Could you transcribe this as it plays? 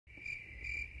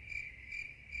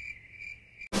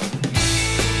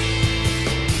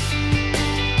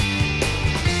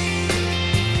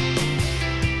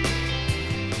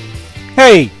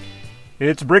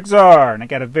It's BrickTsar, and I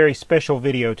got a very special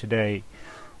video today.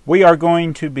 We are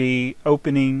going to be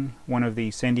opening one of the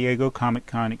San Diego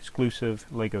Comic-Con exclusive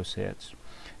Lego sets.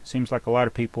 It seems like a lot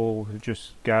of people have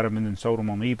just got them and then sold them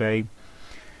on eBay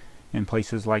and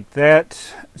places like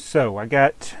that. So I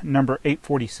got number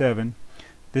 847.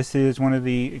 This is one of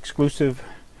the exclusive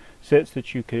sets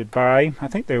that you could buy. I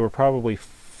think they were probably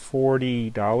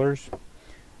 $40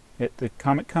 at the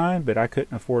Comic-Con, but I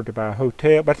couldn't afford to buy a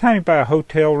hotel. By the time you buy a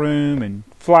hotel room and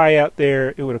fly out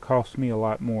there, it would have cost me a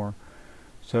lot more.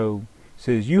 So it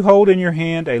says, you hold in your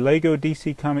hand a Lego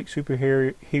DC Comic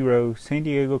Superhero San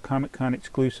Diego Comic-Con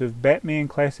exclusive Batman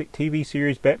Classic TV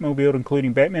series Batmobile,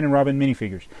 including Batman and Robin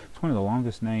minifigures. It's one of the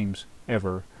longest names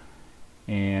ever.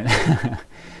 And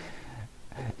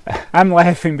I'm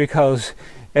laughing because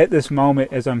at this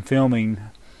moment, as I'm filming,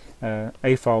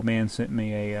 AFOL man sent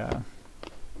me a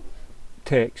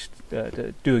text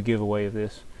to do a giveaway of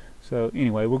this. So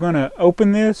anyway, we're going to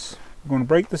open this. We're going to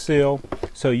break the seal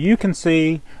so you can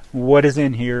see what is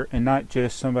in here and not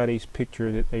just somebody's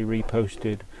picture that they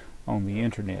reposted on the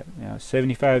internet. Now,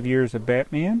 75 years of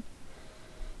Batman.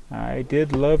 I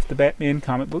did love the Batman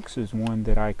comic books as one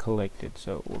that I collected,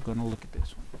 so we're going to look at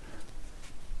this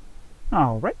one.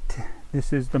 Alright,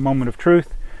 this is the moment of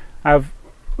truth. I've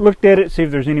looked at it, see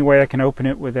if there's any way I can open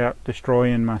it without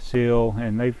destroying my seal,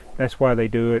 and that's why they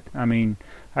do it. I mean,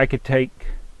 I could take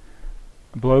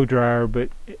a blow dryer, but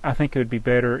I think it would be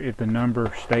better if the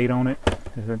number stayed on it,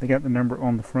 because they got the number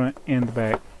on the front and the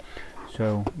back.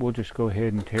 So we'll just go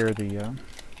ahead and tear the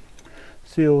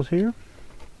seals here.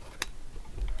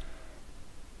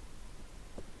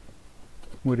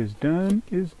 What is done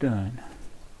is done.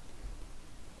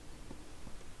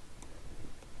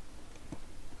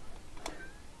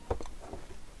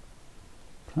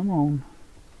 Come on.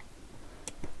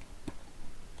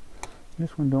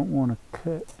 This one don't want to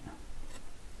cut.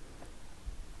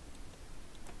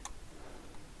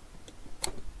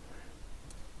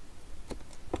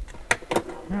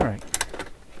 Alright.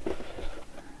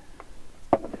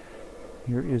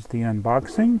 Here is the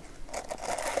unboxing.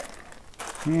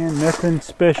 And nothing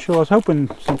special. I was hoping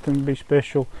something would be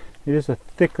special. It is a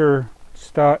thicker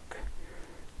stock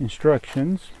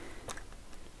instructions.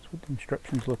 That's what the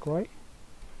instructions look like.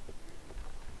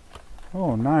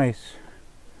 Oh, nice.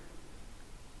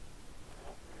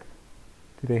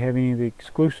 Do they have any of the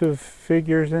exclusive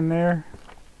figures in there?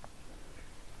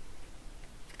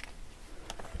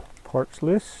 Parts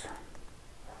list.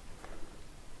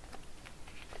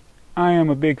 I am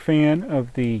a big fan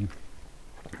of the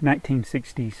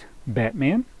 1960s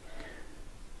Batman,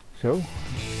 so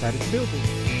decided to build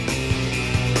it.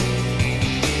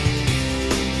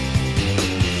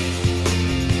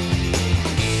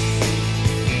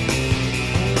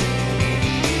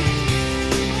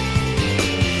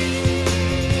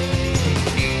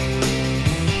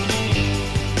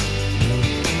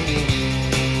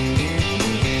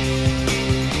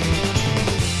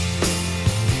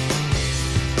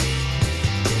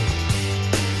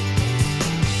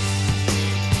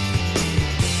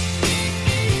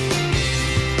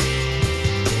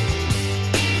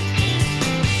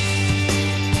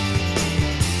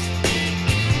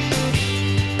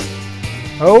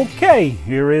 Okay,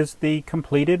 here is the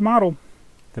completed model,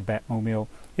 the Batmobile.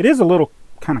 It is a little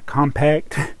kind of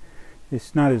compact.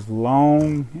 It's not as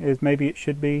long as maybe it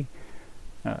should be.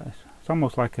 It's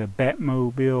almost like a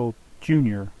Batmobile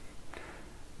Junior.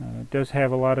 It does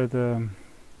have a lot of the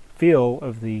feel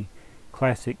of the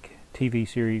classic TV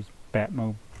series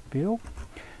Batmobile.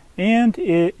 And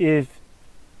if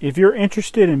you're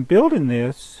interested in building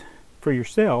this for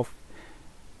yourself,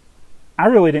 I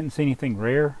really didn't see anything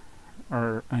rare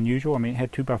or unusual. I mean, it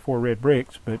had 2x4 red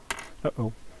bricks, but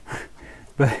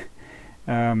but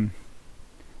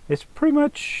it's pretty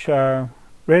much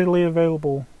readily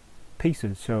available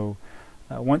pieces. So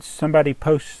once somebody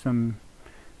posts the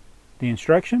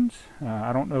instructions,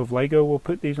 I don't know if Lego will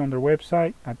put these on their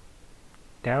website. I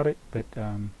doubt it, but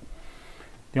the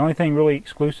only thing really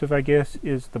exclusive, I guess,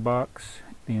 is the box,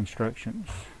 the instructions.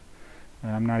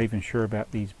 I'm not even sure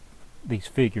about these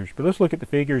figures, but let's look at the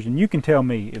figures and you can tell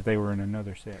me if they were in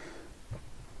another set.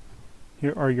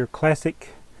 Here are your classic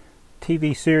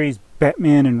TV series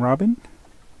Batman and Robin.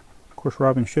 Of course,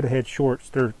 Robin should have had shorts.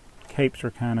 Their capes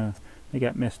are they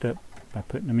got messed up by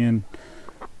putting them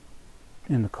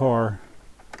in the car.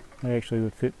 They actually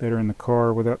would fit better in the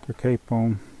car without their cape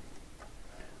on.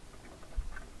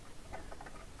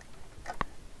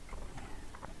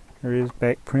 There is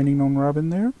back printing on Robin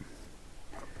there.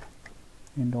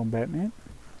 And on Batman.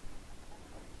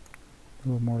 A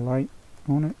little more light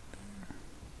on it.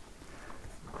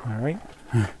 Alright.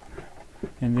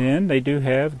 And then they do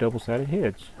have double-sided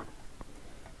heads.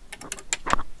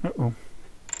 Uh-oh.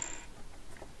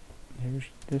 There's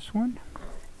this one.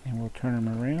 And we'll turn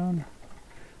them around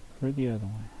for the other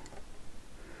one.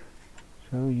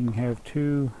 So you can have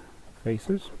two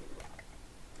faces.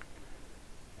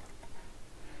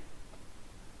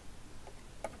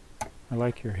 I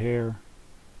like your hair.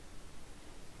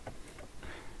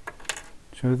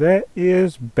 So that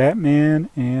is Batman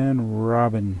and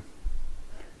Robin.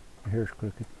 Your hair's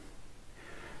crooked.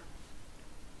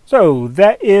 So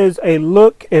that is a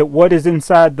look at what is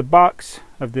inside the box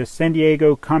of this San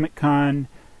Diego Comic-Con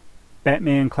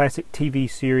Batman Classic TV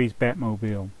Series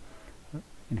Batmobile.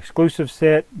 An exclusive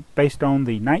set based on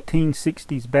the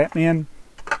 1960s Batman.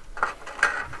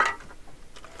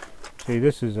 See,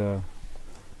 this is a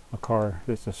car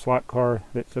that's a slot car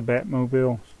that's a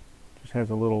Batmobile. Just has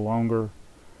a little longer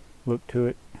look to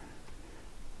it,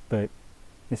 but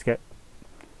it's got,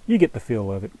 you get the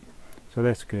feel of it, so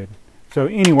that's good. So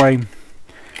anyway,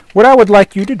 what I would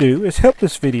like you to do is help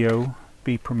this video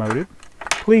be promoted.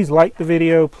 Please like the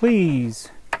video, please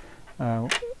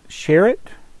share it,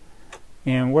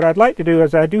 and what I'd like to do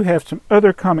is I do have some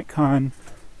other Comic-Con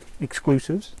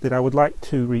exclusives that I would like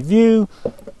to review,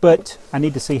 but I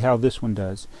need to see how this one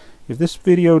does. If this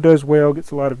video does well, gets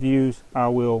a lot of views, I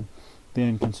will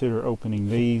then consider opening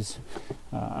these.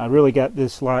 I really got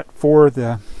this lot for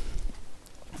the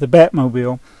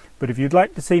Batmobile, but if you'd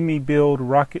like to see me build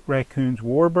Rocket Raccoon's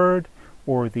Warbird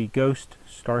or the Ghost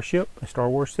Starship, a Star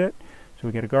Wars set, so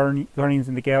we got a Guardians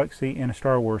of the Galaxy and a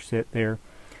Star Wars set there,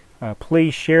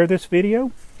 please share this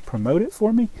video, promote it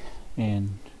for me,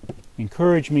 and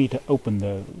encourage me to open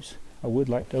those. I would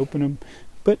like to open them,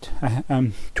 but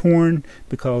I'm torn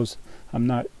because I'm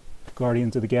not a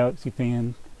Guardians of the Galaxy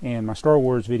fan, and my Star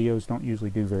Wars videos don't usually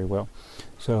do very well.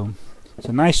 So it's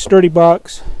a nice sturdy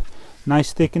box,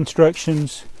 nice thick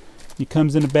instructions. It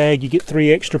comes in a bag. You get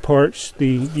 3 extra parts.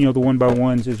 The the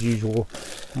 1x1s as usual.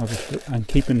 I'm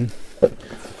keeping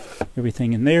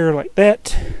everything in there like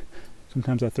that.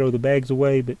 Sometimes I throw the bags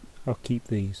away, but I'll keep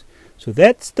these. So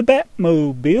that's the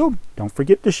Batmobile. Don't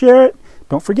forget to share it.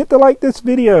 Don't forget to like this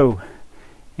video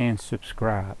and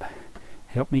subscribe.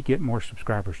 Help me get more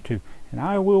subscribers too. And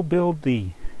I will build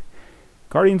the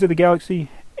Guardians of the Galaxy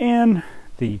and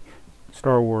the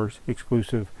Star Wars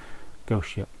exclusive Ghost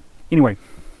Ship. Anyway,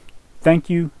 thank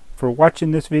you for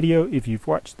watching this video. If you've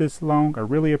watched this long, I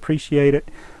really appreciate it.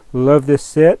 Love this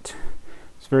set.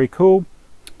 It's very cool,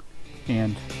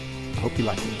 and I hope you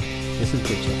like it. This is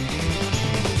BrickTsar.